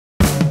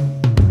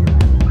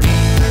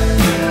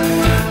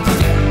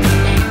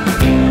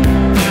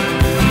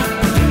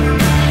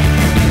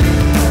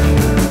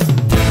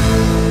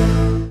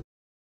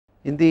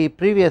the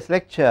previous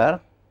lecture,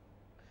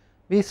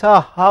 we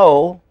saw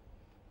how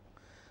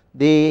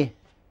the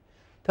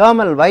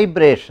thermal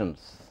vibrations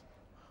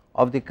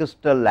of the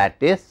crystal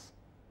lattice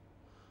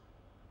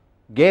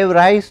gave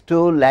rise to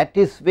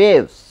lattice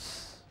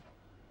waves,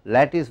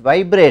 lattice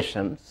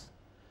vibrations,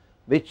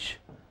 which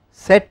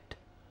set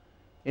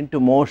into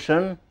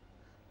motion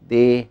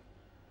the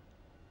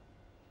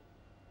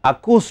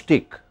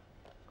acoustic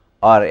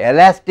or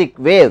elastic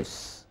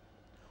waves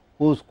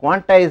whose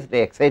quantized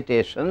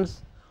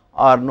excitations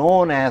are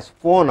known as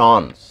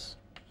phonons.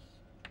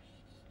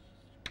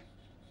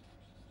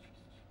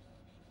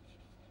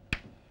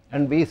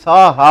 And we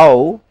saw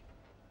how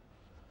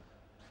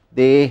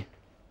the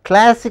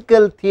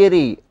classical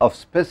theory of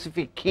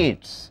specific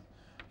heats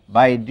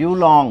by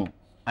Dulong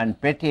and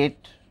Petit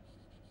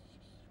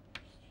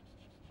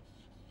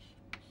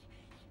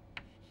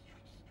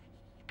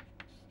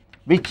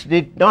which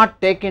did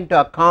not take into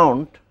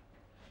account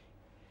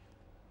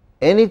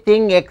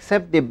anything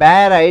except the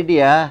bare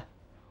idea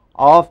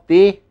of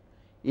the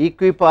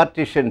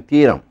equipartition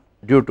theorem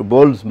due to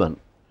Boltzmann,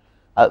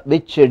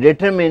 which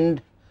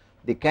determined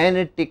the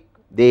kinetic,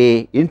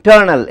 the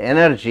internal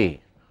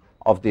energy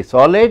of the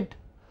solid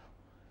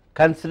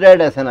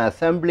considered as an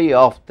assembly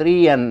of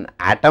 3n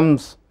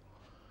atoms,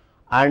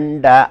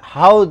 and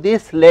how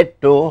this led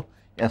to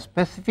a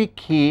specific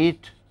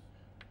heat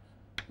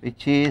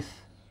which is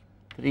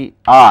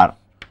 3R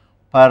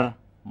per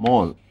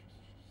mole,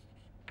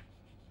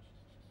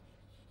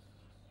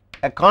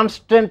 a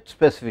constant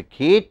specific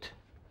heat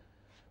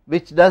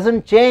which does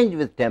not change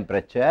with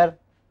temperature,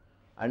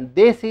 and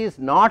this is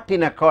not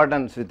in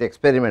accordance with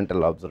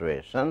experimental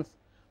observations,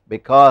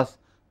 because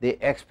the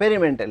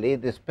experimentally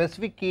the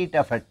specific heat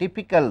of a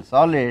typical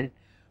solid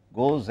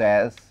goes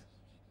as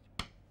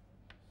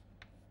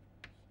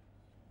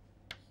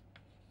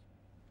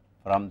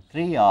from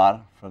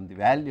 3R, from the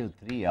value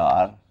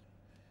 3R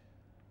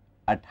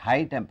at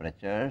high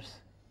temperatures,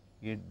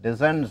 it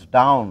descends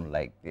down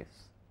like this.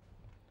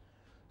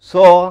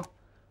 So,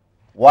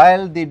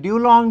 while the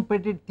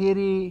Dulong-Petit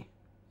theory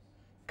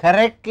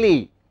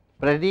correctly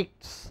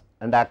predicts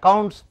and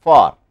accounts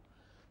for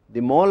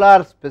the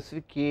molar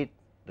specific heat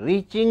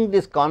reaching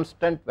this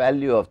constant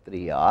value of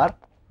 3R,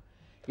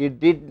 it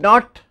did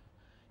not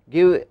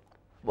give,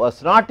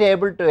 was not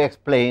able to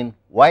explain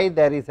why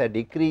there is a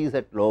decrease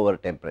at lower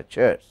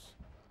temperatures,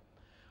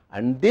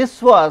 and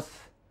this was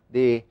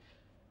the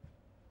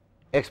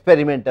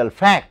experimental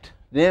fact,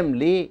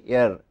 namely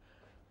a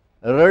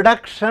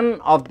reduction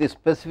of the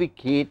specific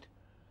heat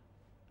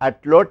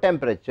at low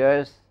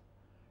temperatures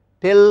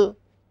till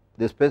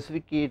the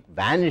specific heat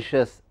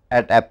vanishes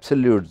at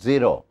absolute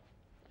 0.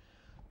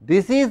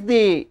 This is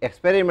the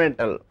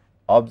experimental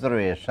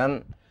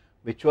observation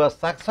which was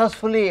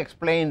successfully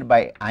explained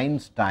by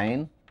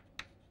Einstein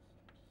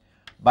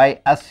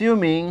by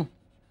assuming,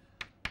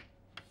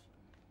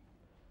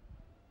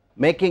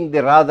 making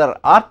the rather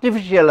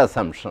artificial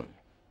assumption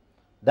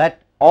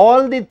that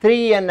all the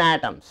 3n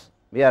atoms,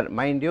 we are,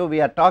 mind you, we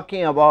are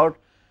talking about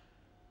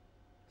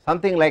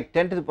something like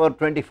 10 to the power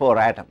 24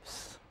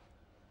 atoms,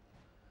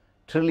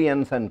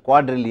 trillions and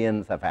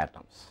quadrillions of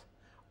atoms,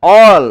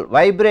 all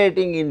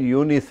vibrating in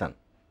unison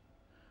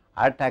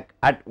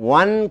at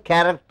one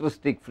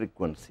characteristic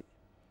frequency.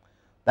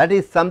 That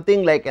is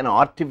something like an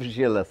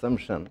artificial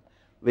assumption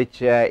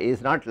which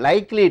is not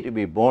likely to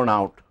be borne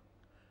out,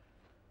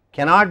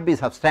 cannot be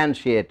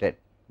substantiated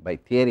by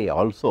theory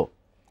also.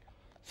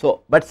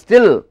 So, but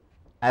still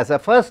as a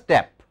first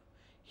step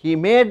he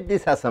made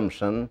this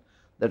assumption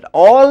that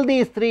all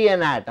these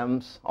 3n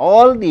atoms,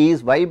 all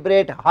these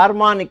vibrate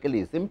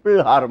harmonically,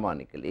 simple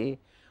harmonically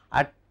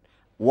at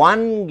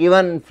one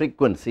given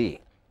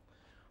frequency,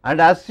 and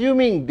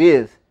assuming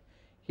this,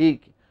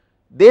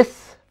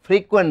 this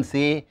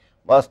frequency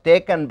was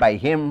taken by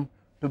him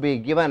to be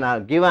given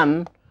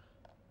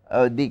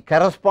the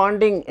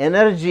corresponding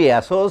energy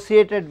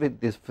associated with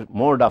this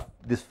mode of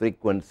this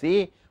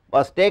frequency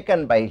was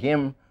taken by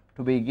him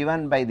to be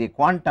given by the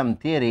quantum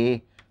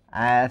theory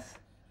as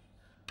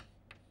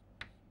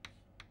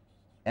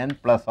n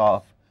plus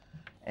of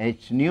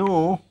h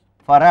nu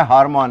for a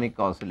harmonic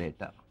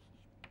oscillator.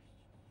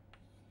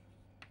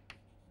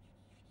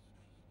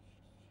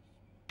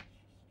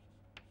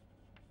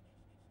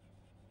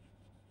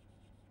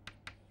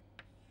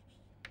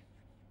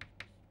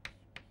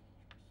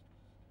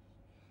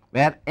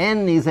 Where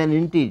n is an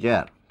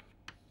integer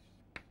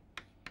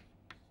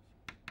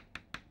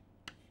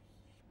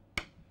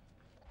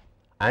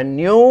and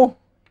nu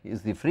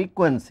is the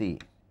frequency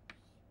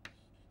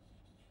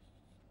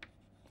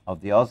of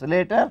the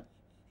oscillator,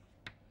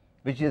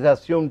 which is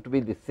assumed to be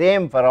the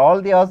same for all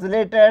the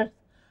oscillators,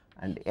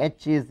 and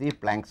h is the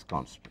Planck's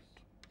constant.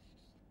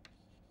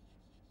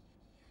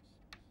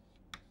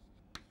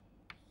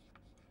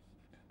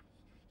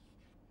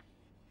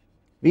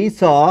 We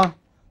saw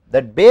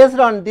that based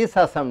on this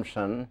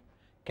assumption,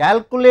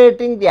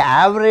 calculating the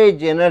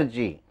average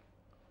energy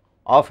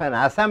of an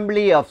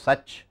assembly of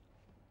such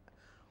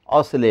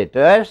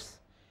oscillators,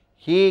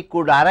 he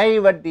could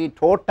arrive at the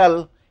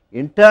total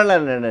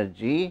internal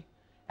energy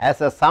as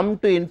a sum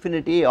to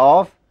infinity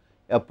of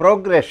a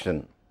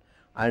progression,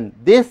 and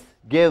this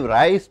gave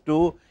rise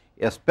to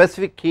a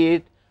specific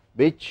heat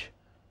which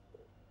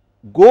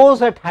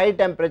goes at high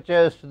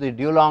temperatures to the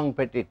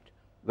Dulong-Petit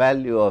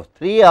value of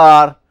 3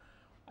 R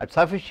at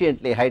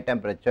sufficiently high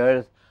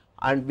temperatures,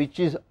 and which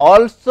is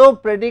also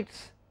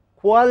predicts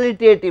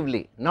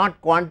qualitatively,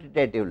 not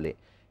quantitatively,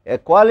 a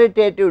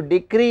qualitative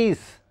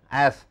decrease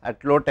as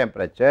at low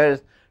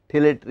temperatures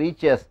till it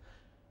reaches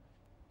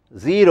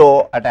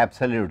 0 at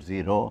absolute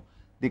 0.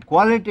 The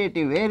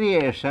qualitative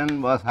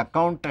variation was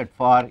accounted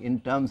for in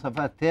terms of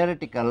a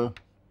theoretical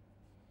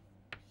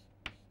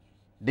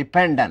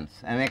dependence,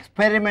 an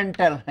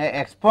experimental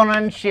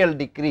exponential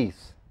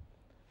decrease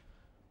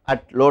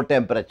at low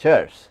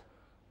temperatures.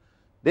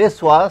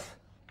 This was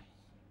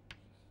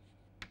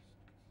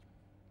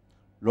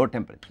low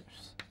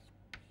temperatures,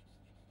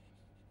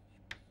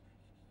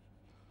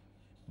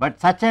 but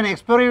such an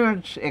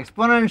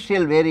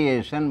exponential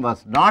variation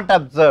was not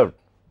observed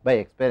by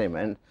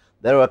experiment.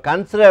 There were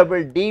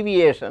considerable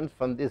deviations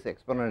from this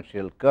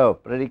exponential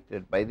curve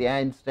predicted by the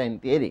Einstein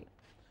theory.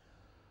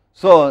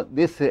 So,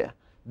 this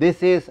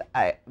is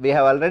we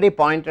have already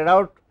pointed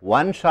out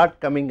one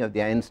shortcoming of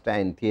the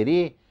Einstein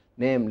theory,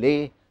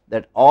 namely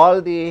that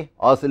all the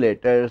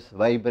oscillators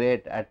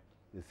vibrate at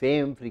the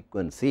same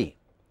frequency,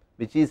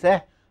 which is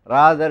a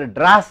rather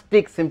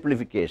drastic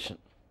simplification.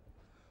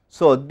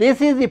 So,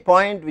 this is the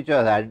point which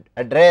was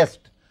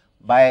addressed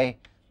by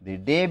the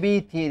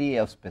Debye theory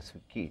of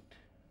specific heat.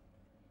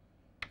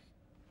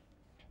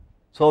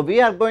 So,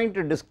 we are going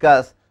to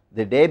discuss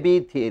the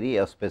Debye theory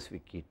of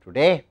specific heat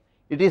today.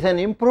 It is an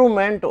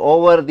improvement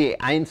over the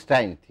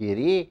Einstein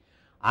theory,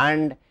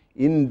 and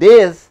in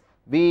this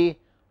we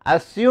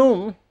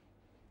assume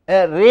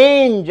a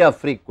range of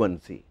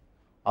frequency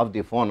of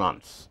the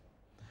phonons.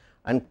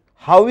 And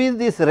how is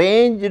this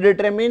range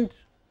determined?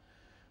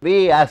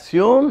 We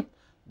assume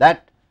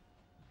that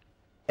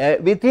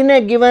within a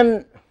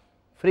given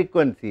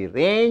frequency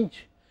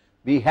range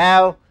we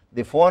have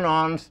the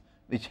phonons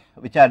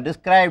which are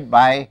described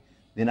by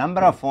the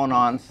number of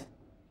phonons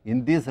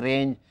in this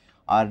range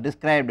are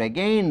described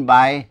again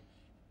by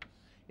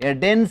a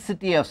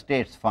density of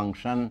states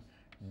function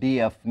d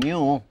of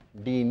nu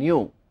d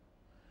nu.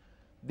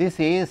 This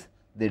is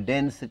the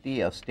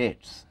density of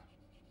states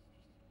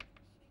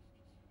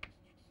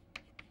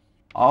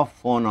of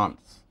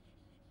phonons.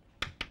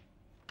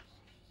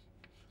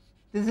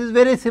 This is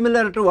very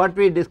similar to what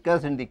we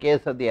discussed in the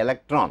case of the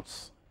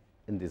electrons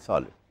in the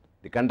solid,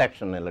 the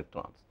conduction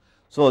electrons.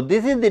 So,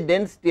 this is the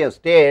density of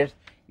states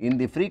in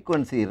the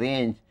frequency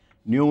range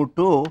nu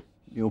 2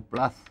 nu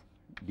plus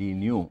d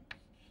nu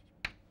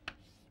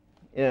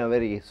in a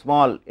very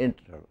small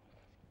interval.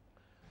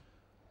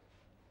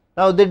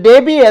 Now, the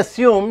Debye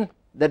assumed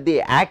that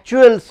the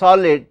actual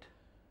solid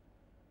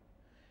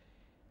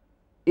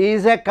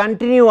is a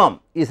continuum,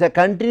 is a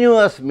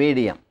continuous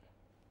medium.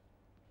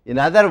 In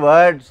other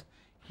words,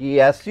 he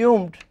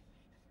assumed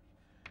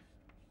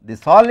the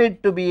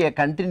solid to be a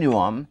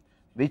continuum,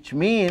 which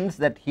means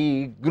that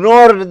he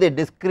ignored the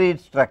discrete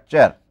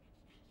structure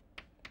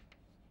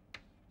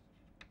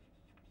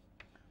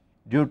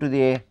due to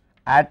the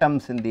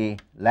atoms in the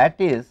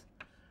lattice.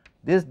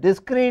 This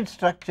discrete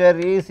structure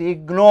is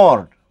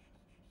ignored.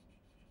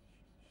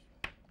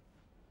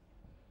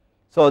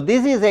 So,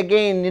 this is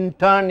again in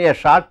turn a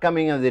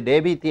shortcoming of the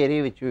Debye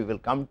theory, which we will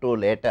come to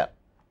later.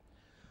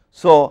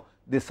 So,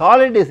 the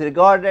solid is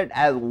regarded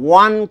as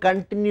one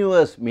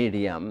continuous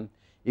medium,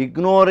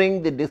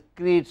 ignoring the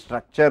discrete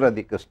structure of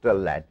the crystal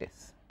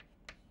lattice.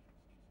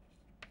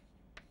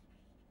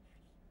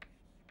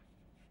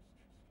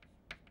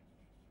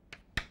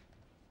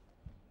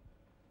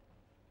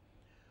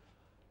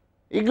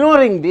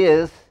 Ignoring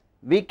this,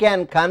 we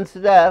can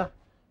consider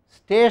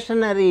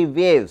stationary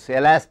waves,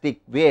 elastic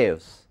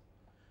waves,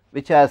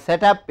 which are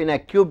set up in a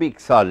cubic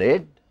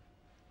solid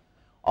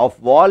of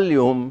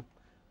volume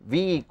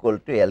V equal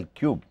to L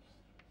cube.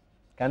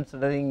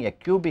 Considering a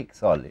cubic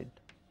solid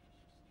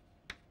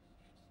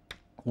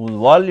whose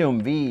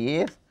volume V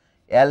is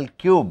L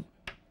cube,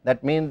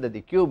 that means that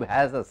the cube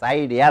has a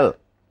side L.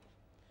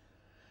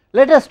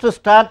 Let us to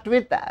start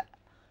with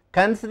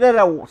consider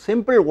a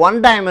simple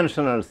one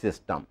dimensional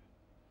system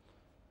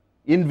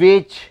in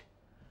which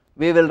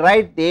we will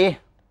write the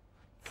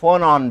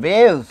phonon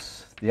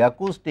waves, the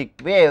acoustic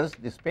waves,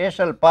 the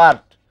spatial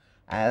part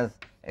as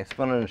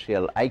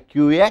exponential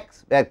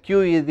IQX, where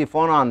Q is the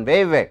phonon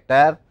wave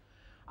vector,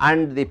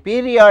 and the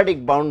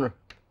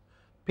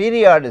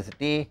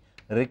periodicity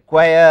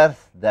requires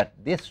that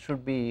this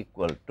should be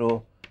equal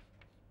to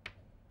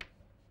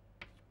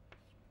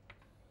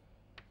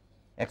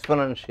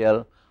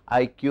exponential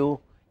IQ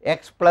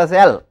x plus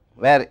L,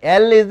 where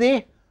L is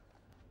the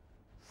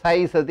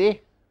size of the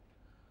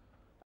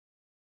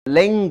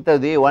length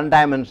of the one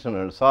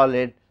dimensional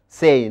solid,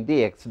 say in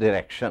the x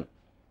direction.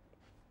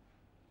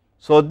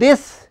 So,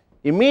 this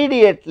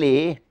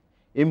immediately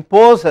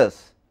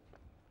imposes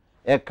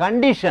a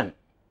condition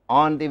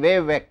on the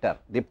wave vector.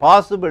 The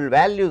possible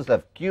values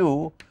of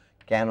q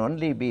can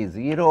only be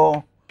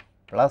 0,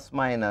 plus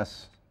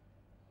minus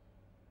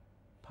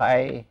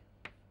pi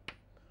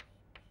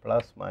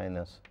plus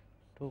minus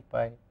 2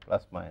 pi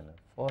plus minus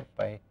 4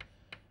 pi,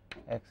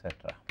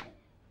 etc.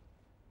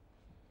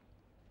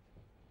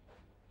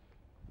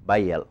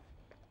 by L.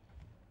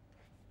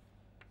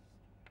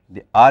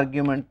 The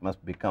argument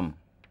must become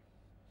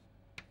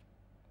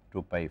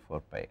 2 pi, 4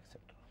 pi, etc.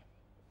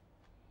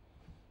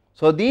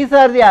 So, these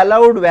are the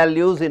allowed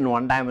values in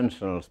one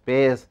dimensional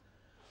space,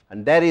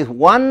 and there is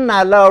one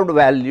allowed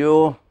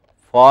value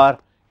for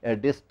a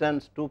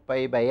distance 2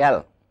 pi by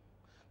L.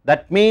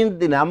 That means,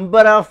 the number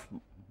of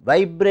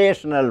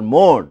vibrational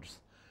modes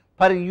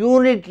per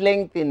unit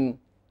length in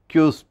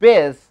Q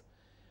space,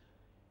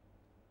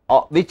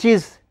 which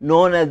is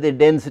known as the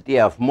density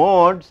of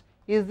modes,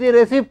 is the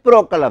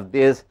reciprocal of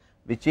this,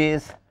 which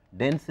is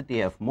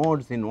density of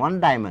modes in one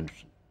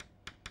dimension.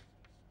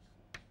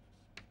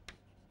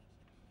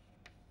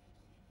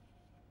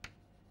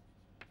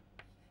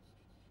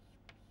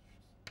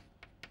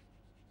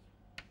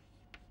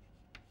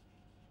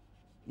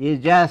 Is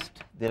just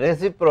the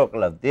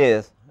reciprocal of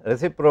this,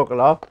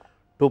 reciprocal of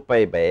 2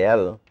 pi by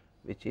L,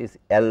 which is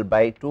L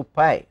by 2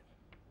 pi,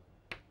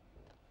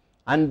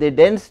 and the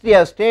density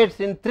of states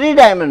in 3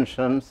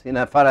 dimensions in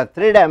a for a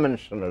 3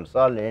 dimensional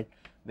solid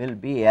will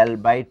be L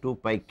by 2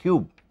 pi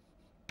cube.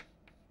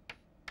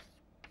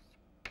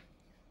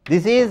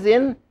 This is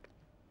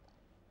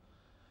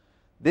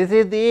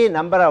the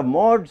number of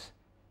modes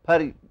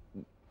per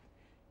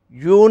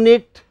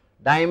unit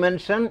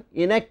dimension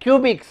in a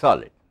cubic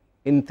solid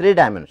in 3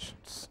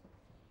 dimensions.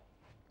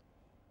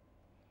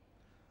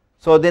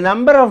 So, the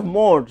number of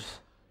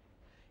modes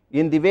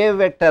in the wave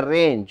vector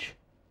range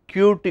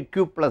q to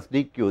q plus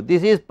dq,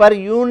 this is per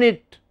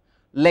unit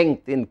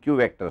length in q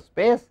vector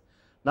space.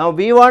 Now,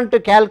 we want to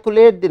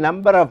calculate the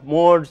number of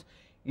modes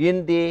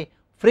in the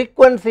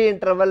frequency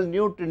interval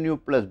nu to nu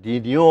plus d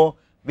nu,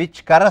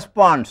 which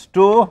corresponds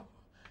to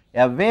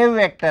a wave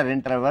vector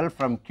interval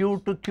from q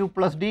to q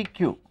plus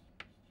dq.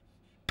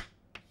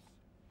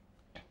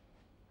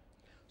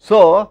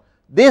 So,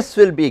 this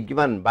will be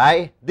given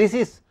by, this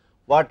is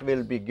what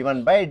will be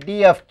given by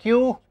d of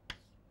q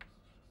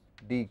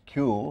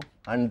dq,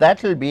 and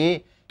that will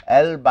be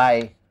L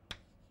by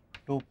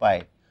 2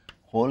 pi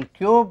whole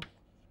cube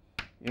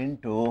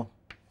into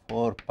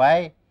 4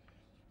 pi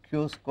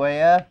q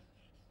square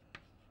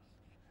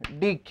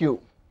dq.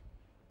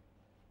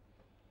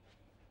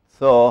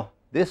 So,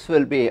 this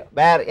will be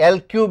where L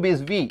cube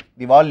is V,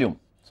 the volume.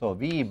 So,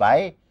 V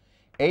by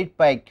 8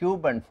 pi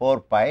cube and 4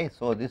 pi.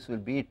 So, this will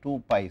be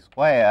 2 pi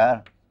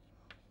square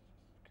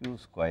q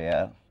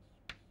square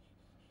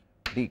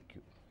dq.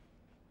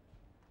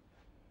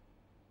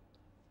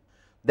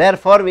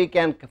 Therefore, we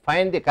can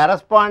find the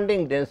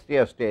corresponding density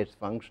of states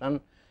function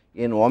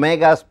in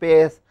omega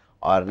space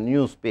or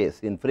nu space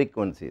in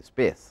frequency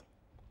space.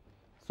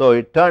 So,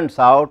 it turns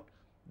out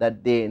that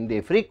in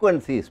the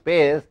frequency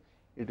space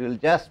it will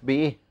just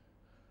be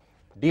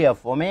d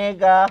of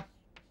omega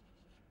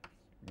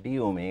d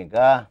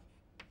omega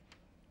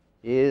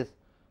is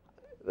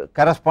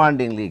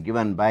correspondingly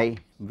given by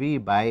V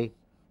by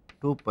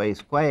 2 pi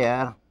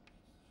square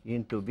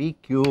into V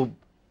cube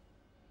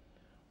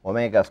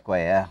omega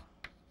square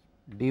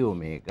d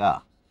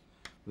omega,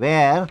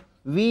 where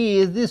V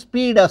is the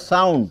speed of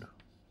sound,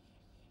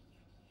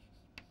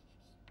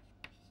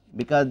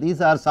 because these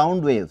are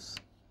sound waves.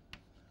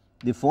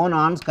 The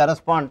phonons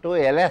correspond to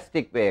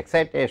elastic wave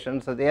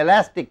excitations of the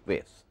elastic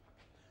waves.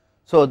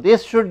 So,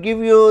 this should give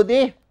you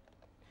the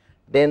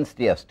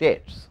density of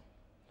states.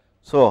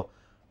 So,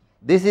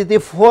 this is the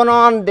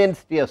phonon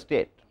density of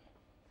state.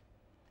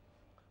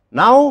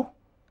 Now,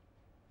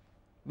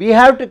 we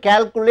have to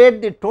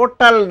calculate the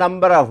total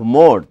number of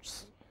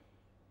modes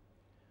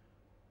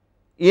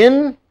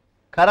in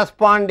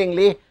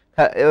correspondingly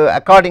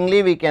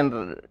accordingly we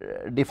can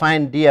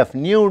define d of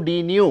nu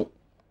d nu.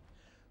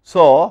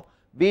 So,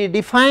 we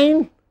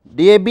defined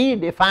Debye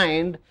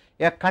defined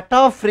a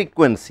cutoff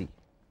frequency,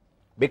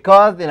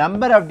 because the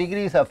number of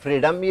degrees of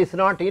freedom is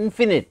not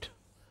infinite.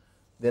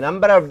 The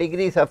number of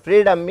degrees of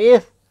freedom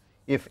is,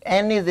 if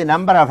n is the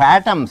number of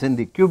atoms in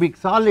the cubic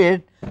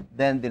solid,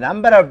 then the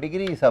number of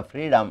degrees of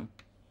freedom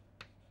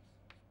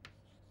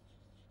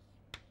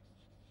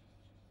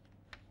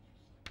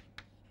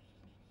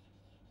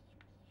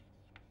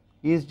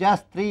is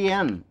just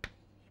 3n,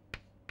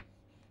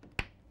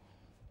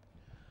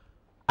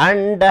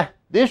 and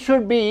this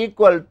should be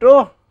equal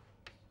to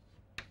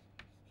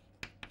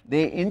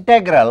the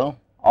integral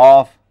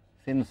of,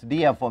 since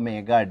d of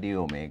omega d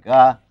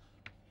omega,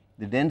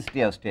 the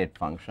density of state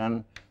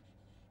function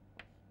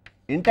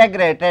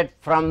integrated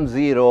from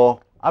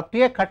 0 up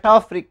to a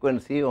cutoff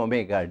frequency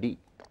omega d.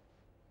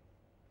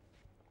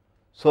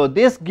 So,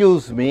 this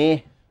gives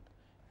me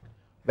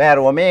where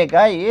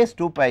omega is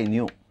 2 pi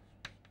nu.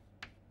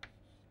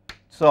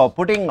 So,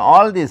 putting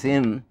all this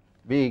in,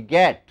 we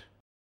get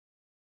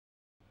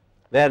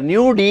where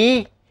nu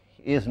d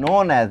is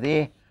known as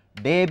the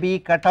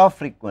Debye cutoff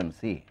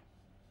frequency.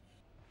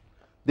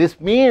 This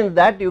means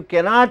that you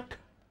cannot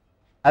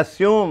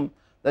assume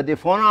that the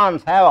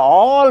phonons have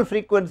all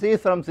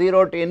frequencies from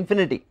 0 to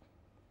infinity.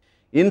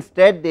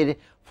 Instead, the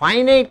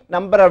finite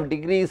number of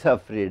degrees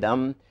of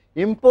freedom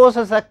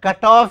imposes a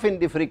cutoff in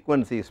the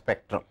frequency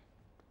spectrum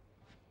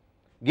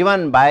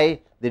given by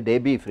the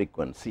Debye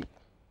frequency.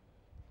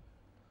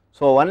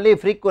 So, only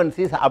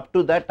frequencies up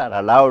to that are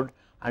allowed,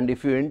 and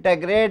if you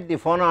integrate the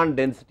phonon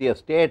density of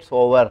states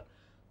over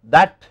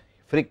that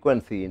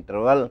frequency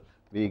interval,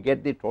 we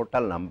get the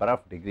total number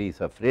of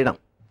degrees of freedom.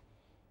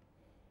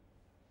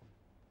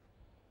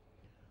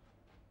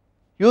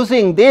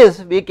 Using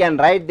this, we can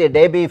write the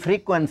Debye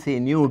frequency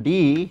nu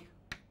d.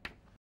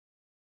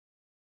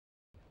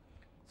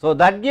 So,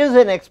 that gives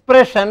an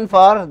expression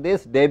for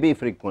this Debye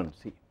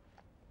frequency.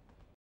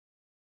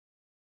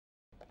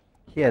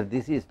 Here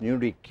this is nu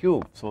d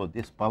cube, so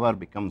this power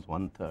becomes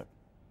 1/3.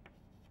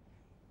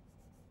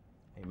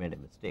 I made a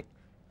mistake.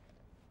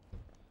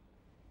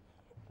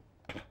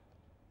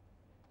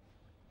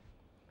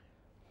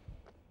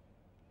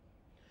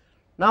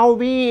 Now,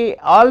 we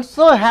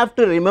also have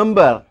to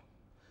remember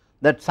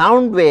that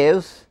sound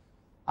waves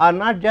are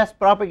not just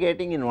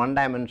propagating in one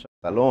dimension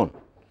alone.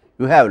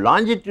 You have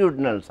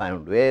longitudinal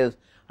sound waves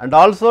and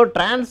also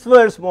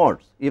transverse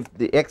modes. If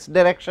the x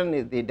direction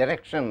is the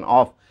direction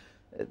of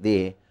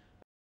the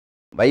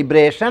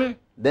vibration,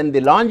 then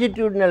the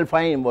longitudinal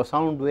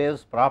sound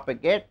waves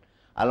propagate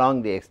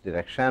along the x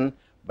direction,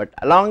 but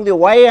along the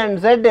y and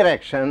z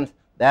directions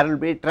there will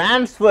be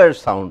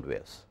transverse sound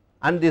waves,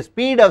 and the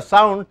speed of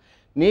sound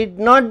need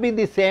not be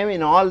the same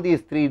in all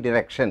these three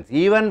directions,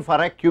 even for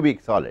a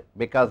cubic solid,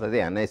 because of the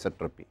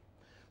anisotropy.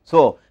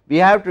 So, we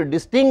have to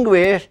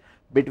distinguish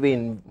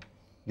between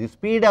the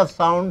speed of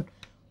sound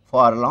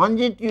for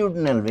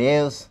longitudinal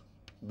waves,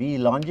 V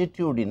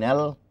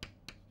longitudinal,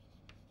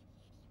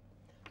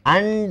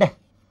 and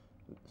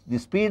the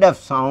speed of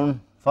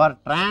sound for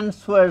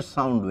transverse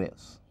sound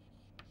waves.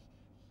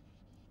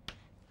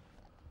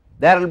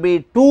 There will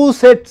be two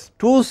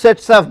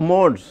sets of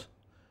modes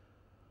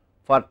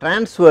for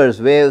transverse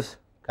waves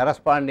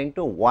corresponding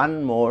to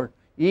one mode,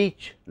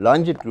 each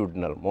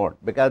longitudinal mode,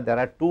 because there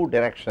are two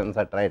directions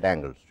at right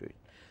angles to it.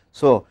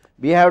 So,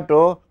 we have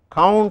to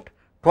count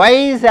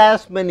twice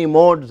as many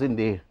modes in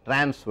the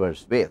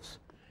transverse waves.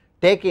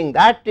 Taking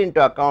that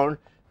into account,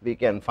 we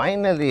can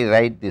finally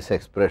write this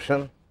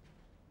expression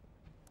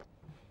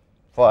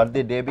for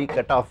the Debye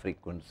cutoff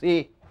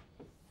frequency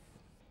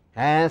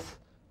as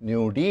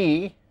nu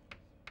d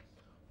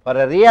for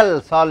a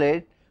real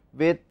solid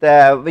with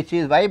which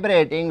is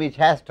vibrating, which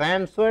has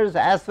transverse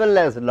as well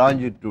as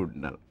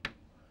longitudinal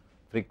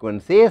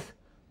frequencies.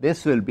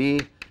 This will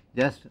be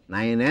just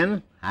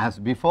 9n as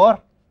before,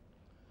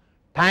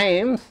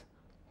 times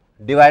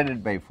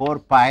divided by 4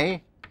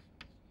 pi,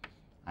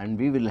 and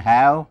we will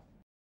have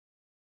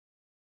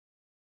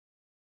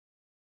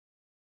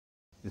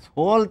this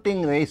whole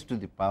thing raised to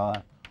the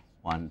power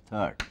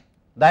 1/3.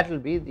 That will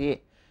be the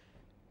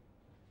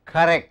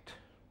correct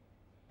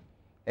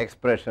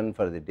expression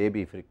for the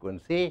Debye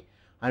frequency,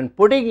 and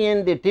putting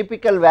in the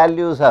typical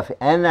values of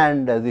n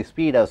and the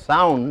speed of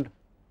sound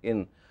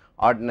in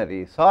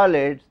ordinary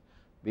solids,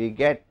 we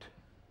get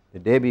the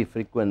Debye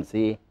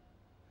frequency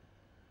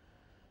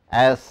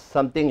as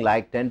something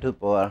like 10 to the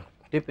power,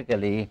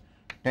 typically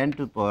 10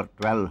 to the power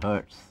 12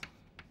 hertz,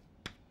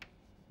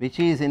 which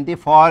is in the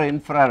far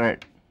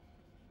infrared.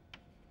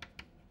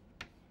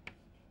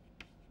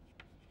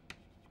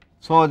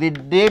 So, the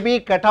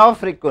Debye cutoff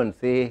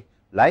frequency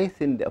lies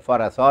in the,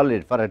 for a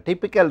solid, for a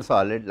typical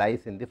solid,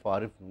 lies in the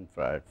far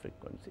infrared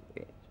frequency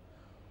range.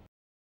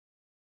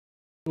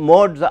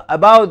 Modes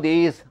above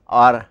these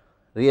are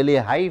really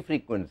high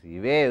frequency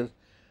waves,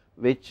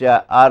 which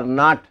are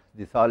not,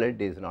 the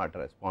solid is not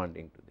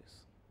responding to this.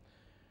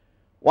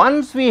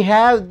 Once we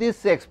have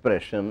this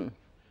expression,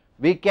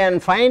 we can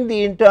find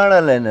the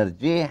internal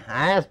energy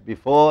as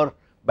before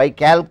by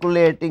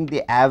calculating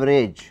the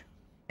average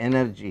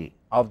energy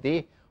of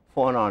the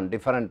phonon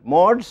different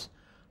modes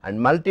and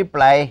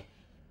multiply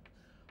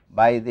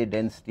by the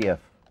density of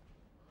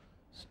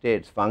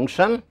states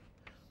function,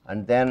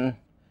 and then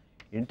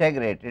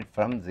integrate it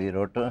from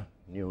 0 to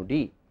nu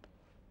d.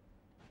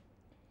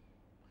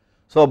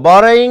 So,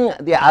 borrowing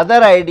the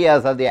other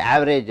ideas of the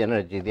average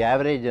energy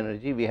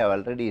we have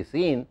already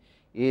seen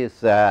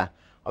is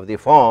of the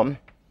form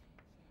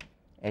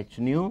h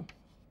nu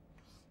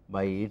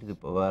by e to the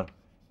power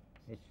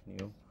h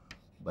nu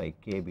by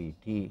k b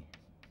t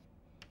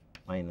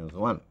minus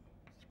 1.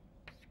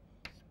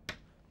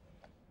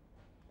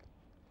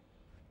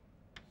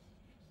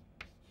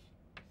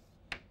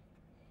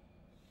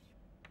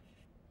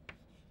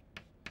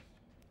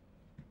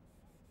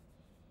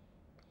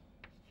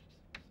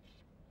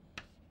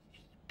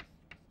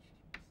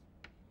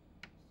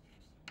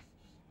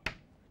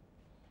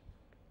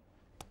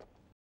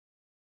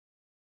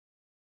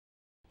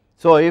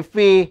 So, if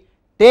we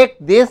take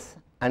this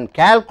and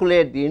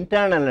calculate the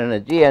internal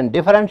energy and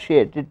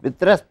differentiate it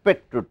with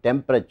respect to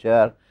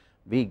temperature,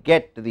 we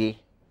get the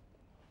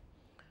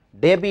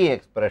Debye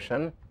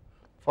expression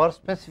for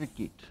specific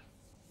heat.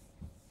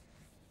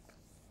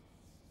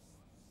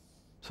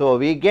 So,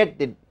 we get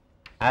the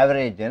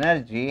average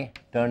energy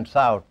turns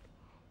out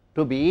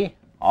to be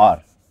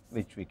R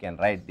which we can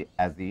write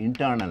as the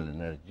internal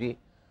energy,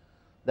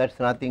 that is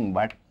nothing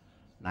but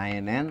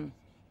 9n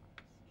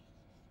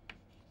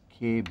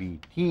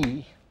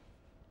kBT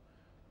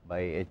by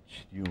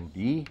h nu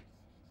d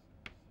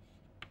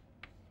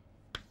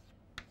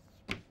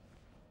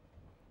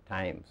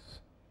times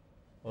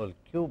whole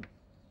cube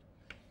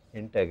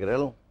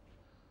integral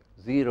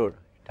 0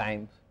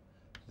 times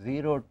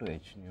 0 to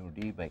h nu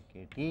d by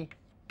kT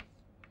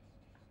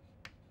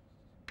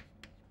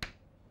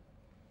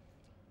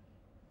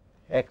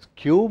x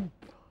cube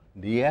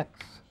dx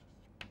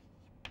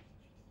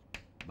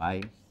by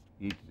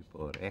e to the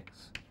power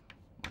x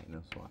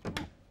minus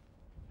 1.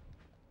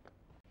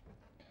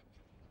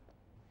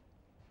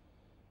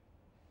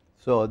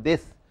 So,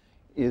 this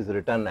is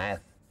written as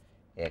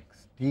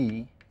x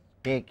d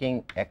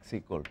taking x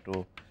equal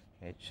to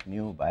h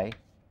nu by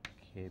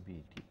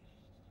kBT.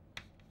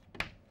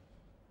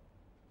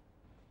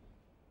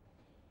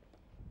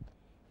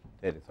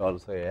 There is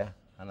also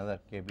another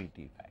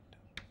kBT factor.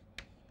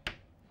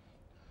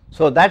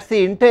 So, that is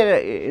the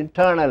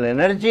internal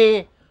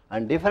energy,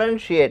 and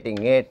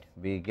differentiating it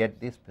we get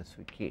the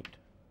specific heat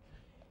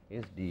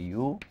is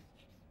du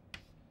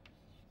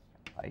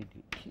by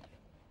dt.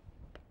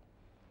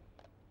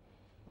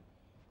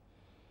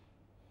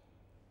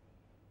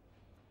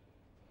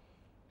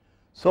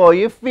 So,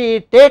 if we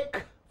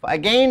take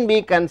again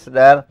we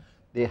consider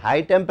the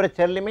high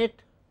temperature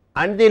limit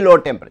and the low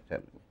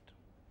temperature limit.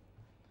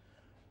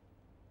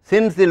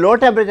 Since the low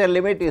temperature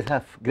limit is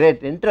of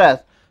great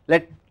interest,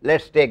 let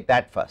us take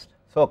that first.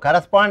 So,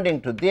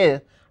 corresponding to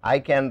this I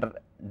can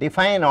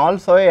define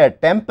also a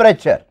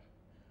temperature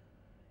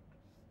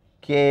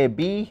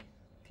Kb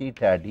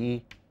theta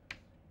d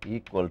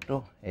equal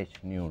to h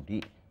nu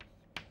d,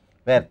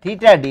 where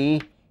theta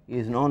d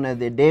is known as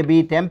the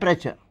Debye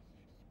temperature.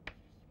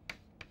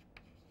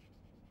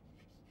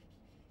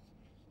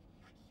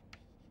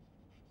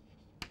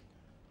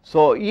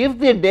 So, if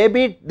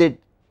the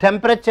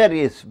temperature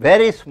is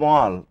very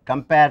small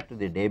compared to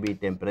the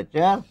Debye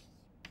temperature,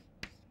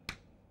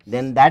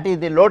 then that is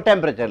the low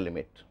temperature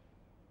limit,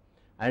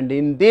 and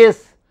in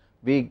this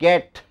we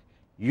get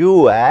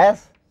u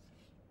as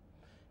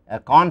a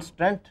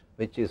constant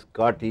which is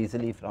got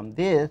easily from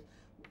this,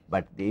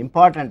 but the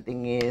important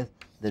thing is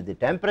that the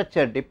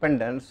temperature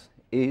dependence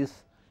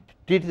is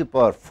T to the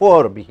power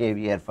 4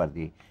 behavior for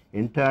the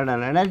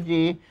internal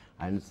energy,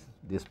 and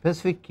the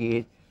specific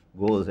heat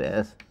goes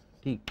as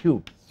T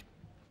cube.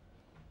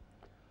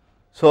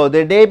 So,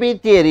 the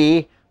Debye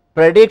theory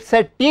predicts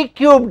a T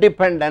cube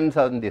dependence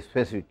on the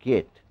specific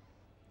heat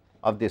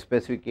on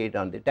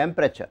the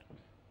temperature,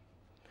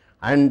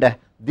 and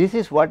this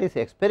is what is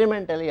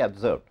experimentally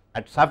observed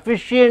at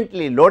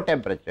sufficiently low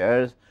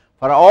temperatures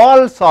for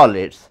all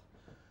solids.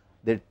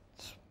 The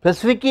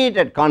specific heat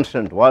at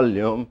constant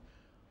volume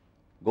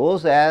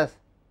goes as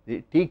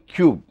the T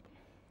cube,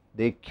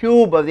 the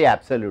cube of the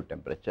absolute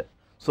temperature.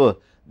 So,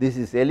 this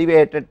is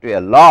elevated to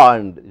a law,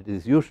 and it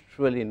is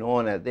usually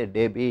known as the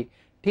Debye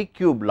T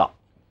cube law.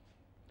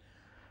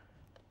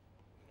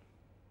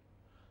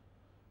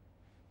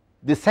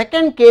 The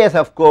second case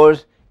of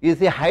course is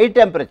the high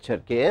temperature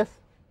case.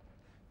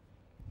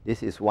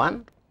 This is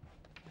one.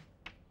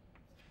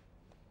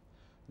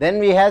 Then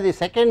we have the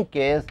second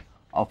case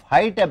of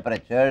high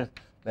temperatures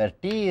where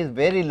T is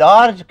very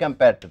large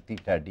compared to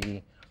theta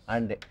d,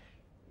 and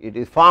it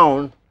is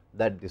found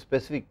that the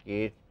specific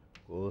heat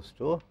goes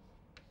to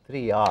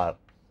 3R,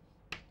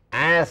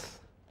 as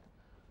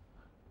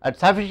at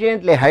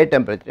sufficiently high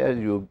temperatures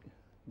you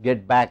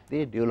get back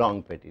the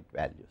Dulong-Petit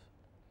values.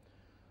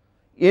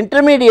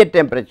 Intermediate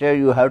temperature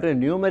you have to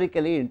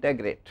numerically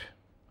integrate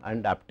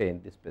and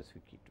obtain the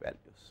specific heat values.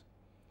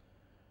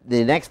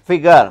 The next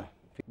figure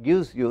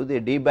gives you the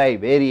Debye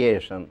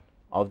variation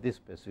of the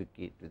specific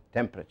heat with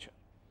temperature.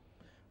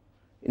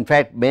 In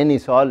fact, many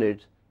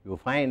solids you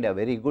find a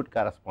very good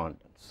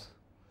correspondence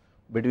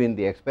between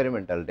the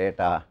experimental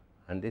data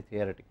and the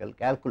theoretical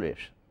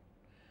calculation.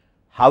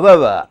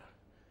 However,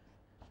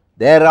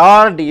 there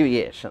are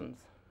deviations,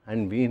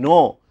 and we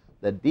know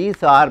that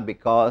these are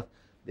because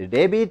the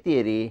Debye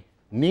theory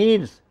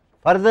needs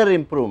further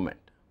improvement,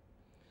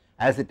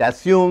 as it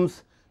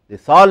assumes the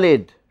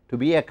solid to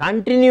be a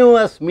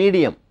continuous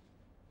medium,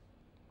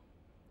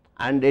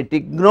 and it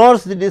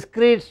ignores the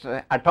discrete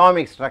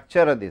atomic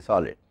structure of the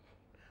solid.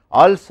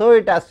 Also,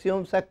 it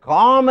assumes a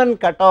common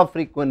cutoff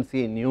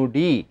frequency nu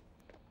d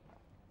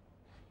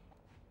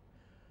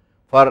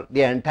for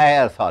the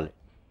entire solid,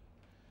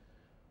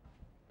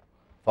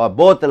 for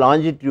both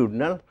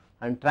longitudinal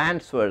and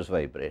transverse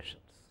vibrations.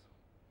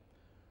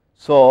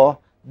 So,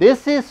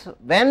 this is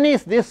when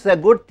is this a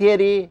good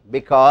theory?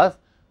 Because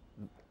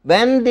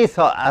when the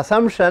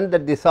assumption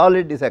that the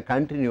solid is a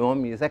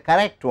continuum is a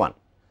correct one.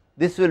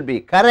 This will be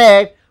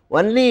correct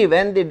only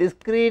when the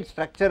discrete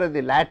structure of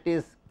the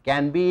lattice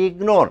can be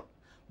ignored.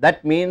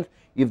 That means,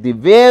 if the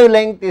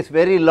wavelength is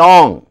very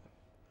long,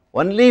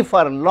 only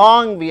for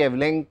long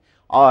wavelength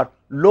or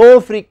low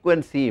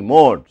frequency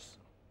modes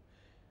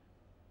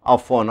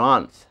of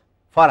phonons.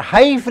 For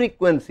high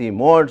frequency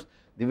modes,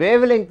 the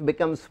wavelength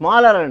becomes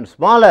smaller and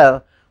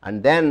smaller,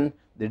 and then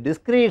the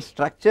discrete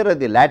structure of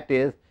the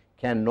lattice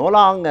can no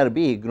longer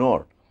be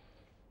ignored.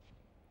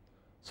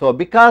 So,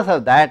 because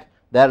of that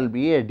there will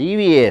be a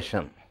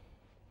deviation.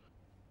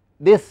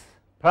 This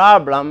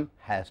problem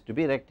has to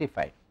be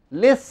rectified.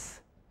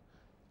 Lists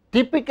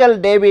typical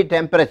Debye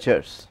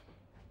temperatures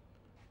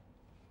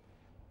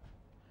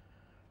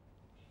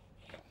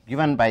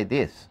given by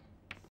this,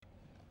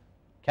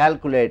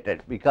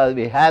 calculated, because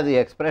we have the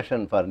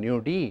expression for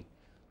nu d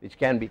which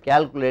can be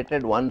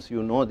calculated once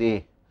you know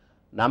the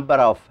number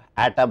of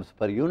atoms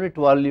per unit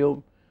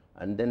volume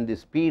and then the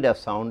speed of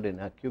sound in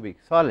a cubic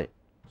solid.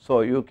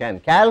 So, you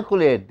can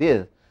calculate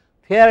this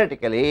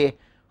theoretically,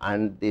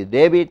 and the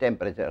Debye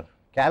temperature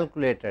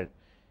calculated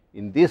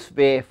in this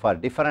way for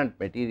different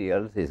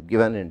materials is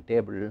given in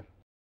table.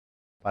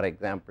 For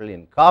example,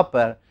 in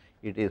copper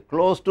it is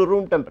close to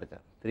room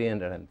temperature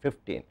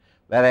 315,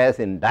 whereas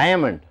in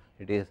diamond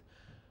it is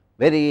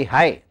very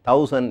high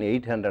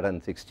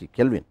 1860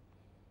 Kelvin.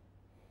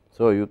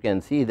 So, you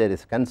can see there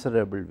is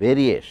considerable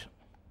variation.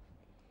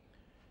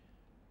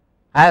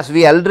 As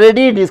we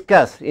already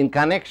discussed in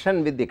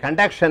connection with the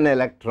conduction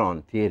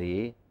electron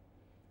theory,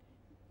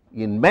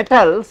 in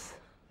metals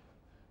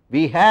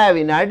we have,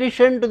 in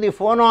addition to the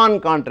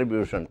phonon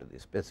contribution to the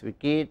specific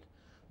heat,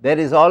 there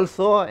is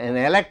also an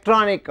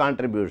electronic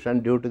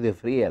contribution due to the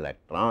free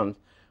electrons,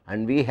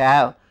 and we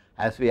have,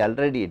 as we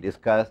already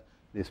discussed,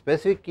 the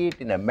specific heat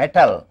in a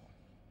metal,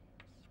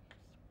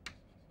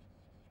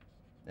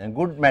 a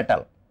good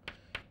metal,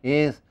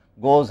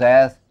 goes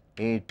as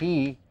AT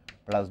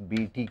plus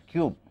BT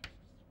cube.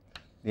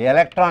 The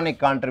electronic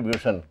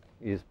contribution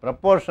is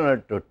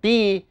proportional to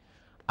T,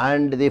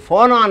 and the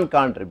phonon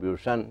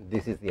contribution,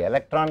 this is the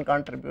electron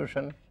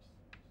contribution,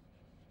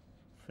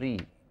 free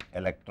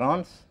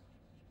electrons,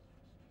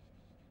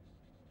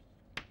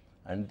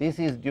 and this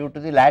is due to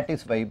the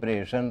lattice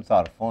vibrations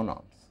or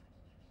phonons.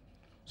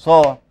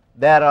 So,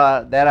 there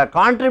are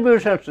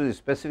contributions to the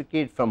specific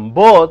heat from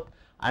both,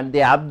 and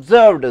the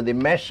observed, the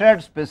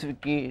measured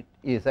specific heat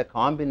is a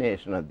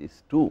combination of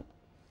these two.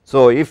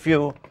 So, if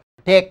you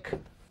take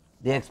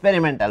the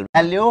experimental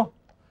value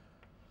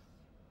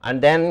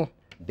and then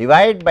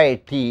divide by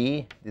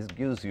T, this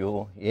gives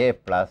you A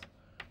plus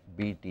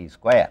BT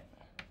square.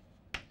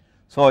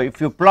 So,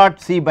 if you plot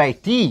C by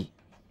T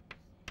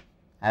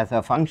as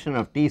a function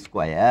of T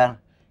square,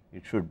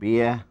 it should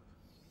be a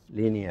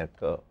linear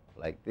curve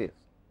like this.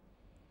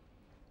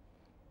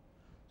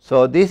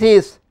 So, this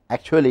is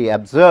actually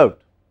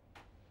observed,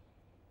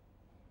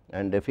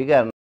 and the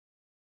figure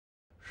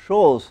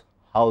shows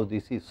how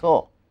this is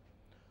so.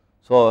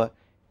 So,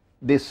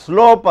 the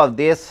slope of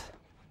this,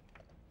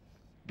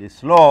 the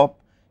slope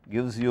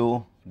gives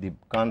you the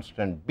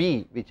constant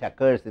B which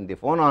occurs in the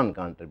phonon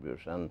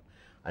contribution,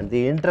 and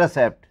the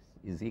intercept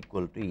is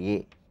equal to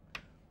A,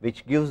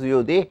 which gives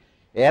you the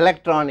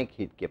electronic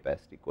heat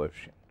capacity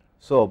coefficient.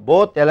 So,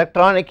 both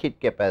electronic heat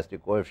capacity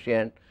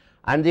coefficient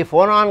and the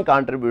phonon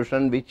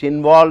contribution, which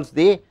involves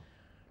the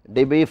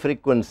Debye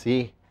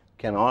frequency,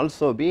 can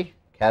also be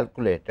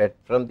calculated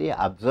from the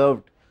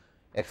observed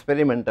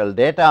experimental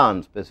data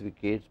on specific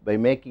heats by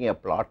making a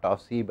plot of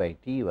C by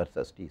T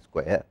versus T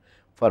square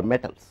for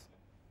metals.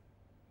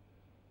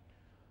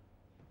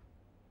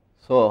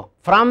 So,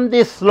 from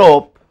this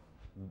slope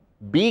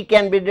B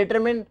can be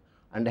determined,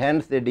 and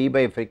hence the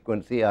Debye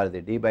frequency or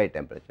the Debye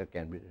temperature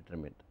can be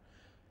determined.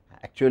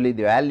 Actually,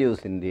 the values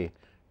in the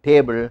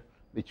table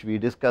which we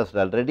discussed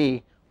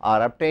already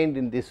are obtained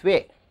in this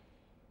way.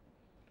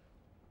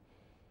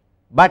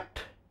 But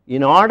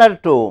in order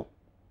to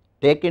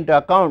take into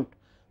account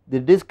the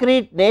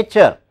discrete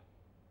nature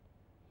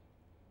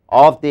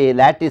of the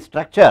lattice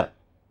structure,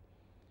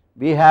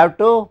 we have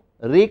to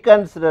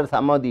reconsider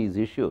some of these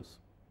issues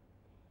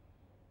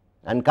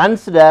and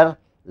consider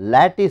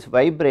lattice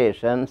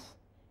vibrations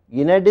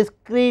in a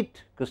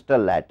discrete crystal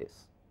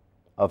lattice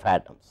of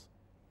atoms.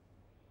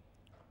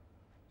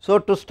 So,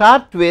 to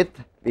start with,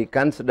 we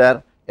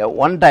consider a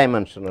one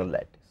dimensional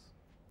lattice.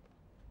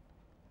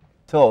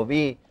 So,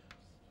 we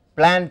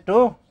plan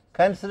to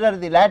consider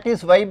the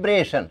lattice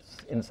vibrations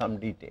in some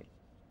detail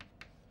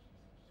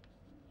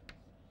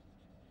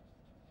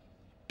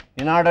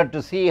in order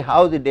to see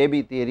how the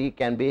Debye theory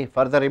can be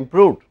further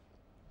improved.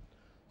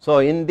 So,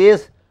 in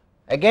this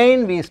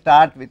again we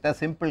start with a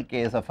simple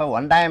case of a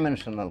one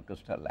dimensional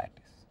crystal lattice.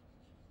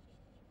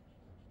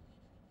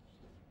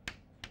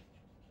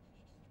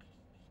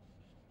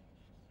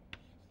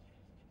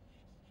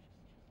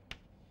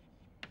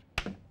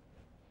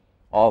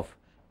 Of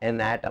n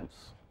atoms.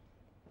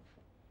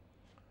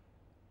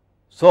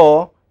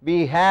 So,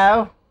 we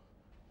have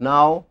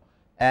now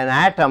an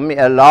atom,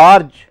 a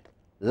large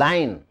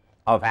line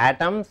of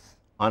atoms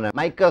on a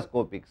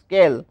microscopic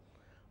scale,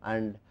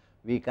 and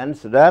we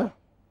consider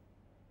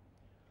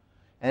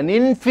an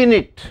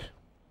infinite,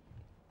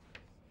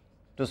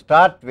 to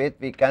start with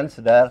we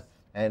consider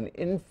an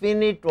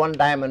infinite one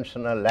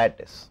dimensional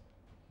lattice.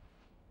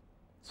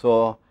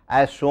 So,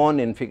 as shown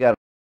in figure.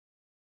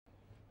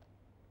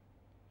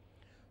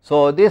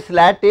 So, this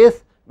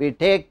lattice we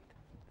take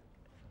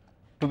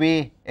to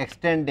be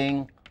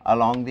extending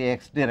along the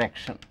x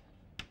direction.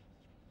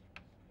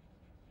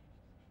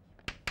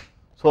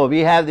 So, we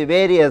have the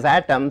various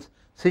atoms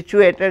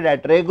situated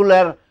at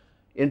regular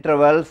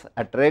intervals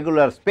at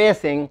regular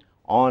spacing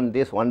on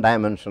this one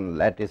dimensional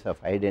lattice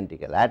of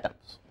identical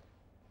atoms.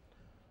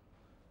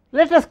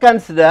 Let us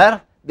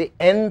consider the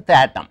nth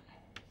atom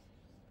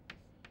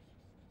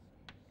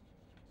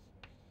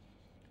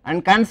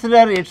and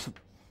consider its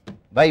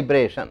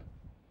vibration.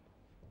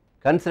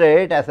 Consider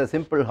it as a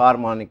simple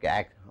harmonic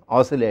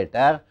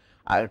oscillator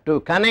to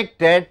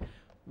connect it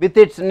with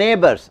its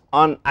neighbors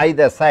on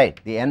either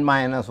side, the n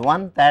minus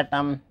 1th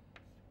atom.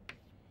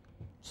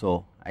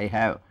 So, I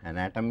have an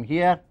atom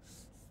here,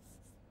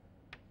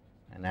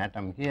 an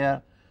atom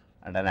here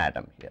and an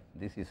atom here.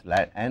 This is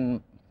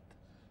n,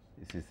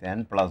 this is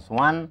n plus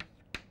 1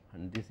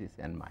 and this is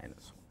n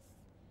minus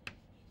 1.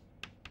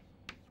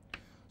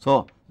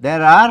 So,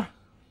 there are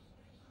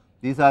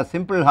these are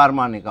simple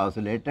harmonic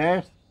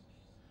oscillators,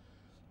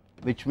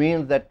 which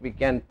means that we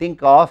can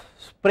think of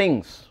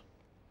springs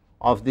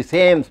of the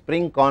same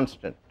spring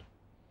constant.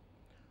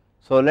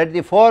 So, let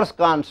the force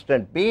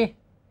constant be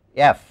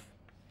F.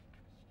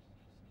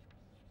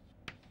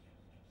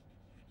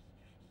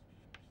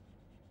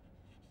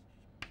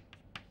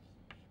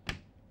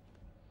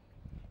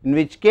 In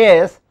which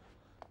case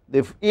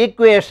the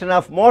equation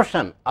of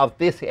motion of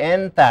this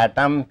nth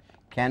atom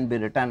can be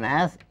written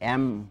as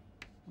m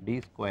d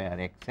square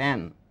x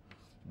n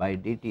by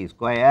dt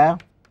square,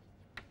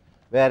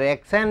 where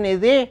x n is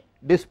the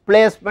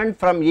displacement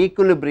from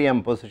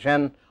equilibrium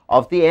position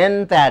of the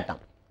nth atom,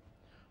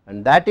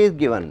 and that is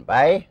given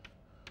by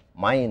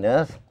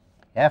minus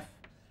f,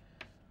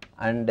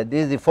 and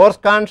this is the force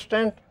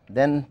constant,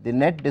 then the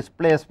net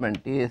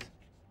displacement is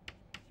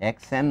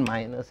x n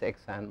minus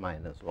x n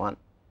minus 1.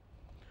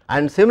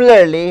 And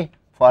similarly,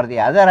 for the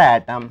other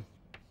atom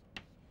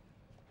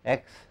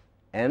x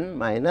n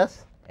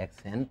minus x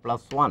n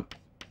plus 1.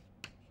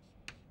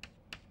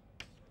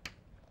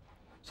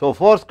 So,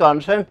 force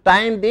constant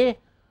times the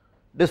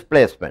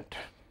displacement,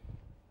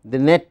 the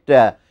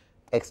net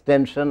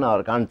extension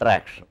or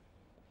contraction.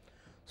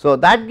 So,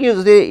 that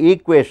gives the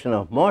equation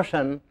of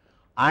motion,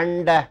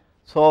 and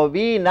so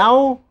we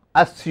now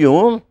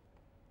assume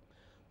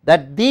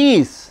that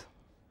these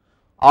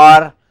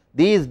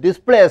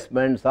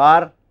displacements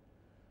are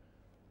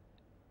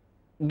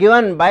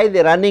given by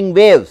the running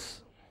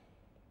waves.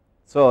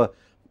 So,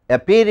 a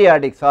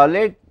periodic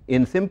solid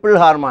in simple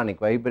harmonic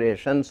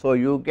vibration. So,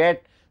 you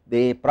get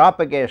the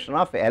propagation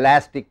of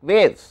elastic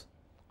waves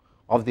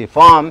of the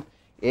form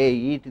a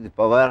e to the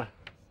power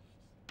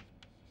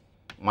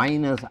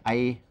minus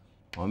I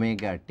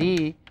omega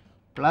t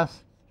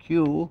plus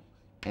q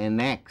n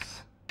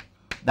x,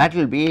 that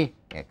will be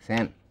x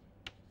n,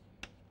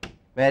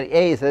 where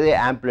a is the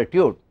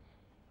amplitude.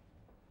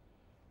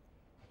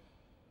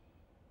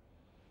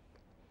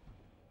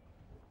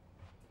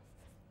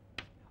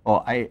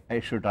 Oh, I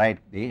should write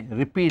the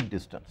repeat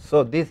distance.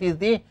 So, this is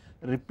the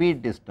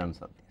repeat distance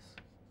of this.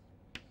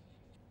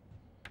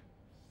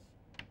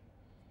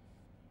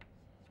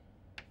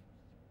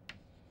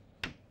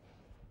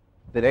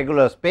 The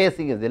regular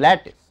spacing is the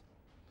lattice.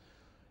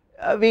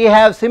 We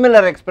have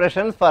similar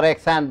expressions for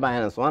x n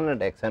minus 1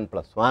 and x n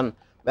plus 1.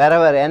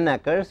 Wherever n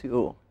occurs,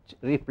 you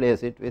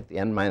replace it with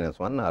n minus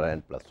 1 or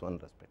n plus 1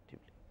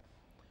 respectively.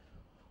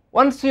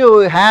 Once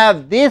you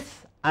have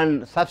this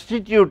and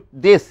substitute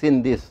this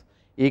in this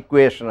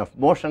equation of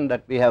motion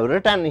that we have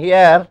written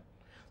here.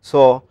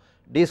 So,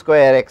 d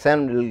square x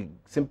n will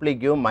simply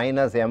give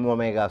minus m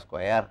omega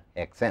square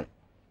x n.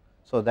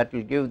 So, that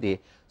will give the,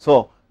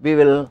 so we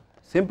will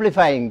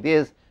simplifying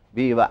this,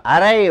 we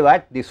arrive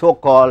at the so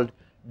called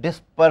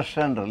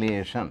dispersion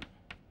relation,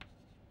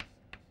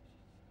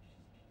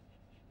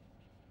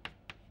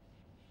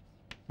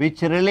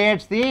 which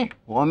relates the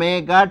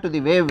omega to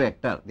the wave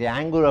vector, the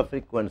angular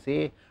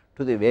frequency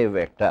to the wave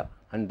vector,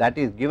 and that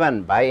is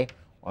given by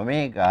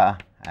omega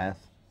as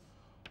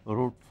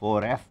root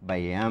 4 f by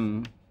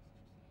m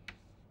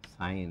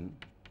sin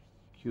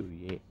q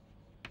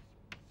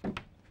a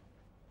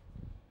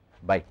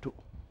by 2.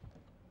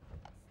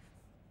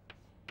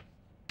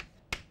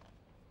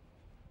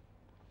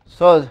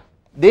 So,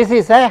 this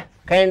is a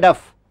kind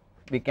of,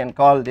 we can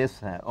call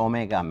this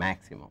omega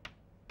maximum.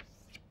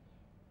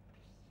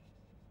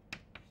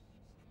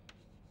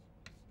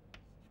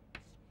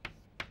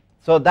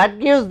 So, that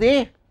gives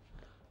the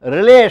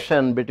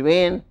relation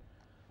between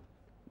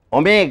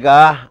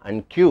omega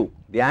and q,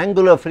 the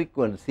angular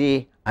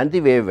frequency and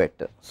the wave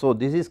vector. So,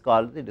 this is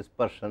called the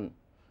dispersion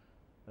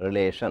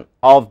relation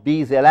of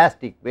these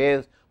elastic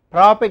waves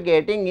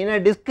propagating in a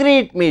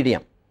discrete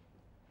medium.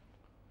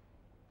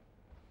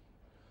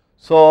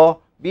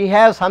 So, we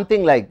have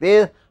something like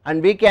this,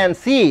 and we can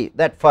see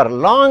that for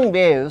long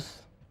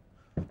waves,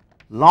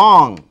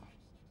 long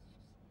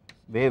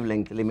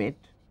wavelength limit,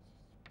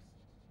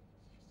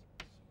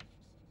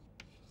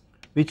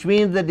 which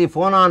means that the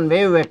phonon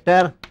wave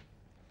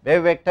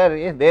vector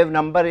is, wave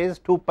number is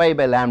 2 pi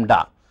by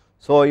lambda.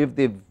 So, if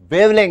the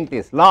wavelength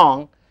is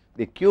long,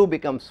 the q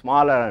becomes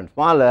smaller and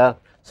smaller.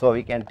 So,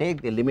 we can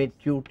take the limit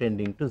q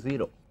tending to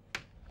 0.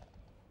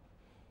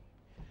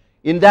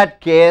 In that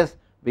case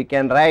we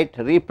can write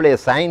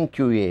replace sin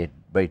qa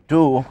by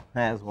 2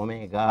 as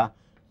omega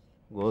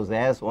goes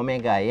as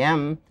omega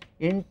m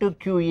into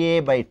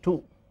qa by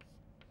 2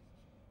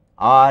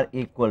 or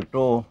equal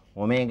to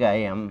omega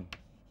m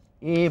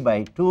a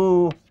by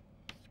 2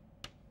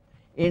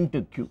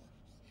 into q.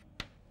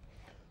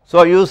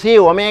 So, you see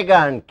omega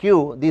and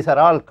q, these are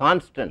all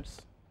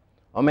constants.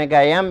 Omega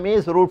m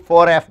is root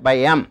 4 f by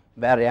m,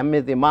 where m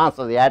is the mass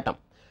of the atom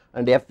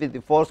and f is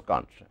the force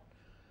constant.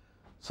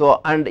 So,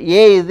 and a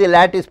is the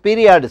lattice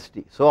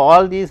periodicity. So,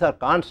 all these are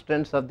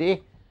constants of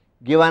the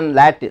given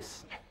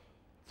lattice.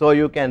 So,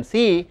 you can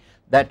see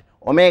that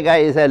omega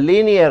is a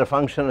linear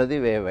function of the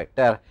wave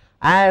vector,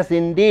 as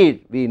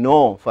indeed we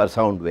know for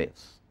sound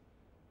waves.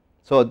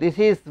 So, this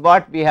is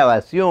what we have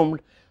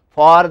assumed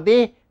for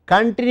the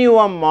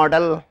continuum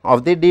model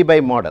of the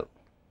Debye model,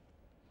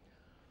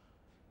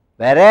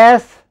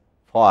 whereas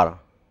for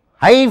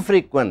high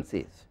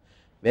frequencies,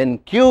 when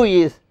q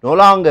is no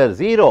longer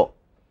 0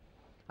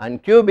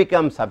 and q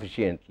becomes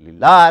sufficiently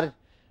large,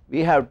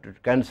 we have to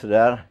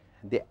consider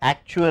the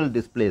actual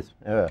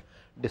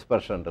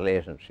dispersion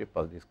relationship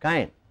of this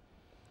kind.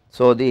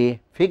 So, the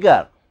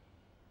figure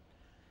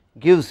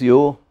gives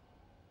you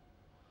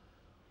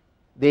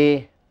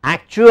the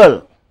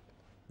actual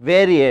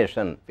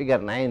variation, figure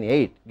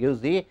 9.8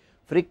 gives the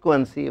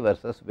frequency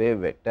versus wave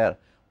vector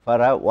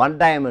for a one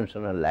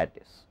dimensional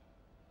lattice.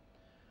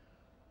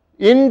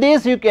 In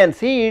this you can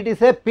see it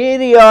is a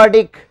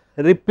periodic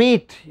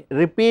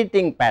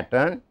repeating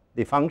pattern,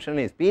 the function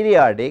is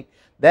periodic,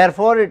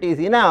 therefore, it is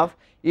enough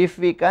if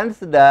we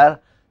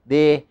consider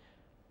the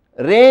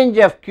range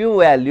of q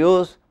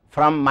values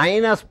from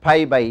minus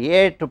pi by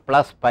a to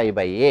plus pi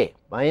by a,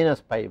 minus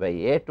pi by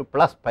a to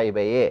plus pi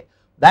by a,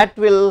 that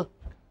will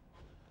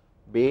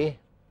be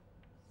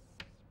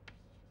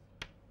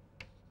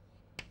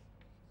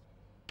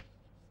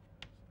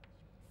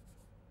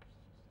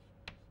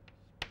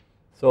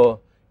so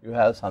you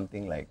have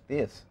something like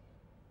this.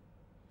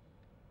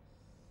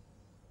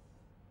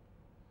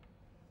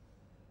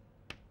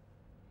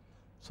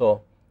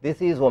 So,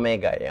 this is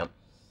omega m.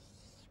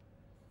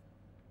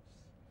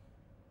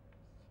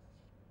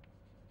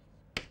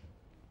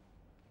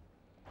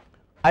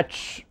 At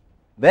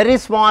very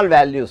small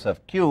values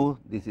of q,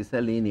 this is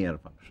a linear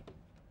function.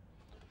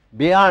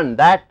 Beyond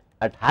that,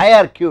 at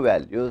higher q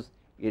values,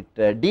 it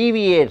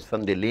deviates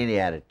from the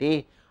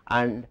linearity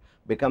and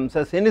becomes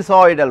a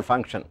sinusoidal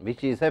function,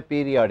 which is a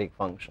periodic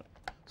function.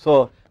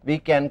 So, we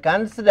can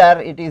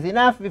consider, it is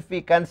enough if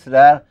we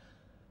consider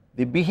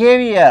the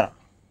behavior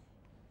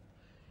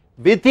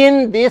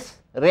within this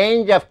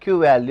range of q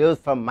values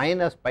from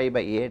minus pi by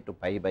a to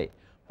pi by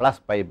plus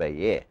pi by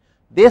a.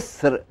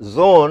 This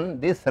zone,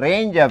 this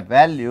range of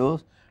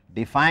values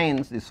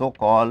defines the so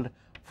called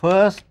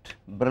first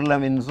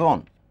Brillouin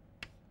zone.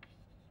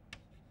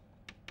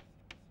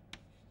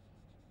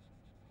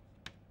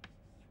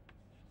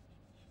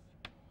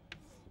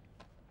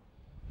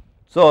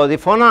 So, the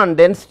phonon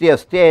density of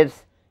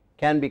states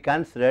can be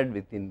considered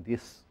within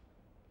this.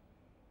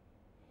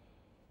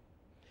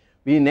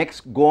 We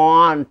next go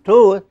on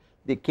to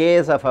the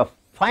case of a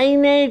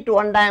finite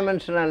one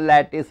dimensional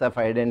lattice of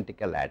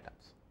identical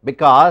atoms,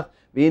 because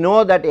we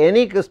know that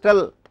any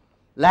crystal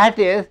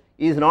lattice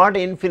is not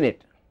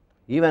infinite,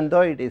 even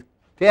though it is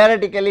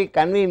theoretically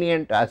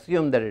convenient to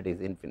assume that it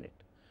is infinite,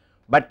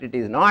 but it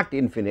is not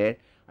infinite,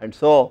 and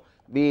so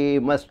we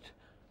must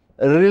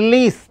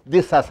release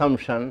this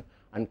assumption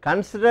and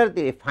consider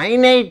the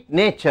finite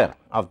nature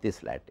of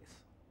this lattice.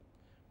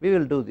 We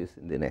will do this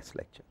in the next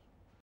lecture.